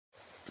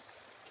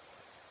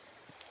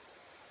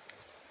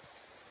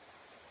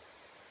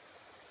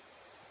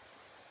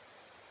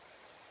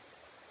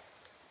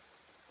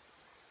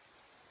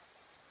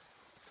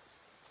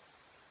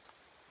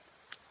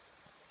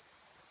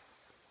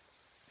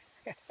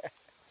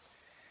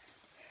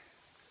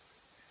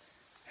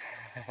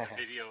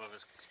video of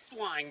us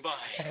flying by.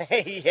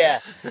 Yeah.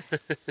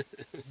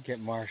 Get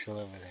Marshall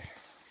over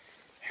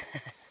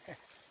there.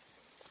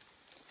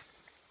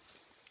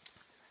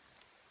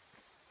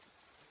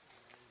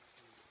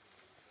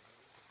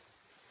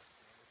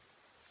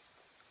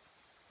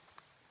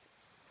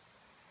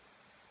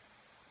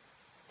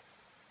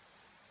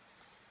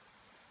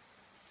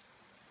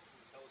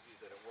 Tells you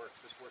that it works.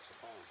 This works for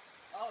phone.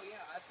 Oh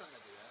yeah, I have something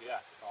to do that. Yeah,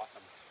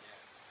 awesome. Yeah.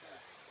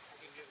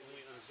 When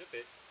we unzip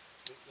it,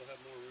 we'll have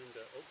more room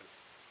to open it.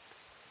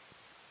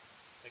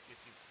 Like if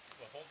you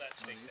hold that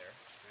stick there,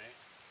 right?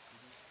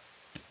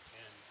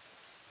 And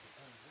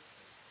unzip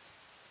this.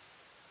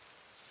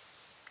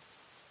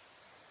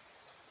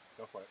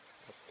 Go for it.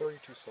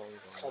 32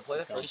 songs on Oh, play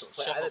the first.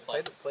 Just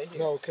Play here.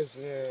 No, because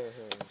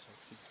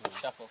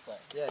Shuffle play.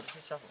 Yeah, just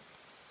a shuffle.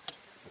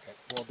 okay.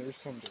 Well, there's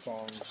some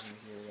songs in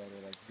here that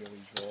are like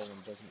Billy Joel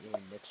and doesn't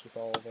really mix with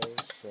all of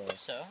those. So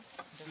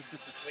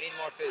We need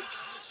more food.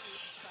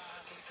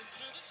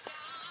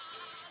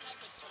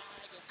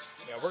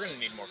 Yeah, we're gonna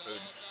need more food.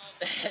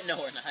 No,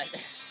 we're not.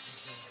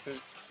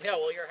 Yeah,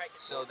 well, you're hiking.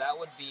 So that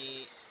would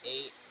be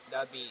 $8.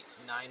 That'd be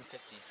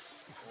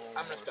 $9.50.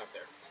 I'm gonna stop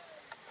there.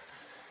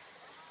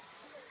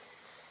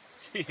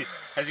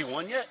 Has he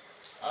won yet?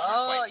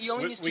 Oh, you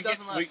only used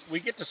 2,000 left. We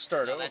get to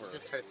start over. That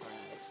just hurts my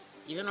eyes.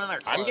 Even when they're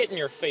closed. I'm getting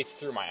your face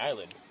through my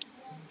eyelid.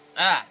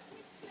 Ah.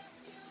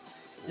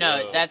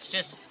 No, Whoa. that's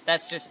just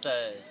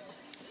the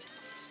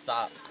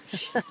stop.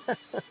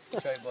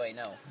 Troy boy,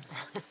 no.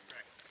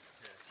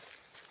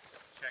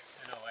 Check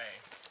NOA.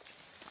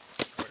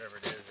 Whatever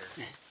it is.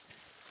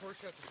 Or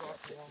first you have to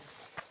drop the wall.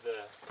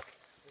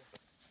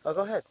 Oh,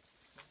 go ahead.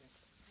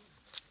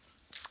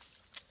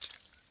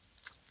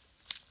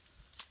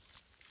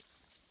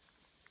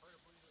 A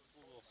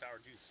little sour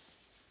juice.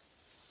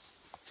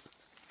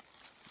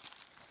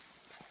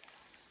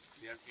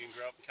 You can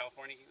grow up in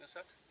California eating this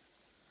stuff?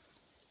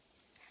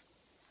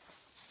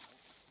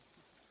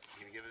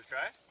 You gonna give it a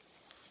try?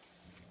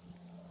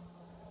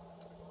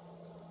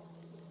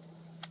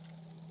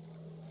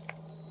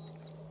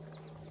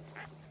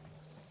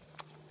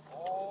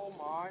 Oh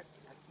my! I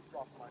keep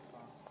dropping my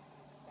phone.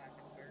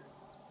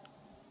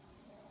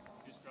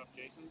 You just dropped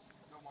Jason's?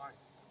 No, mine.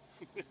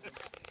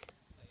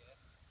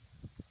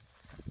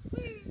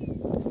 Oh,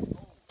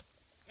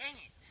 dang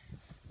it!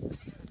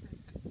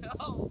 No!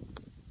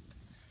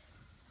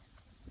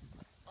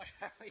 What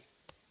are we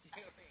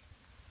doing?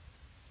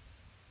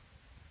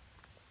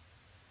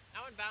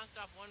 That one bounced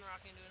off one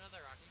rock into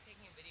another rock. Are you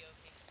taking a video of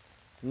me?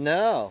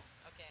 No.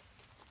 Okay.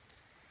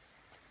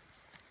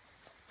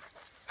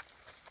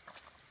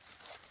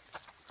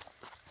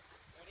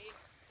 Ready?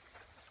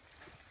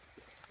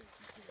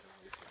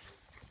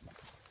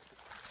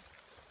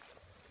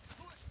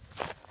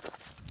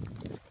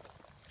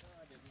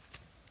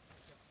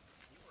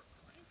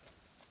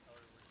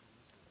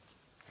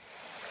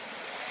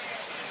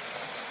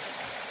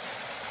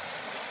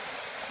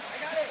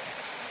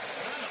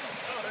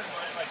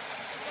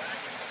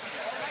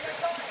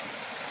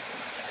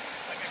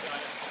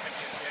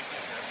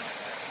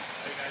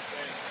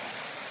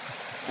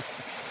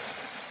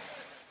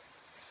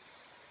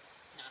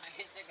 No, I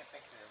can take a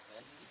picture of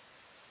this.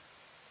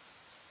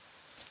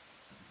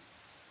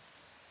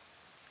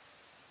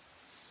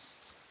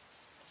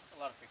 A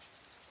lot of pictures.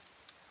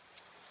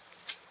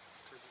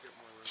 Because you get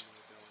more room when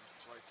you're doing.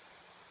 Like,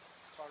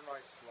 Point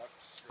Reyes slept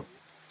straight.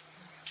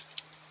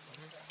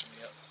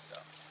 Yes,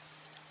 stuff.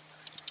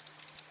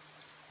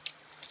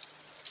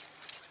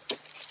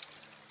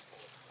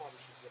 Probably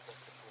should zip up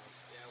the front.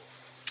 Yeah.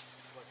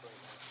 Like right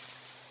now.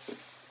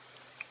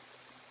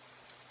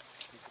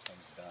 This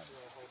one's done.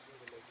 Yeah, hopefully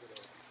to make it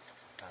open.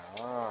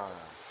 Ah.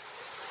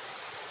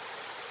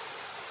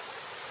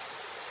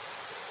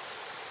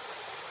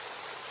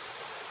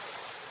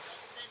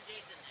 Don't send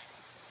Jason there.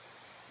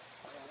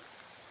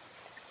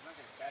 I'm not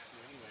gonna catch you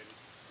anyway,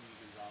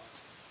 Gonzalez.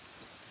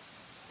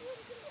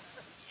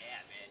 Yeah,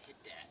 man, hit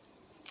that.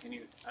 Can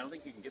you? I don't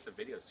think you can get the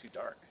videos too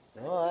dark.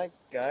 No, I'm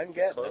getting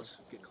them. Close.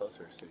 Get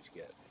closer. See what you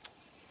get.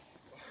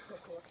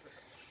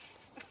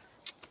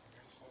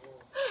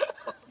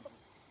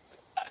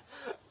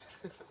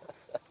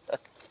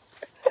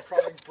 I'm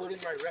probably burning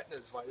my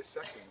retinas by the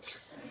second.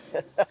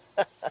 But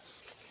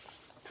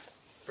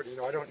you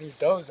know, I don't need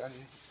those for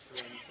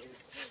anything.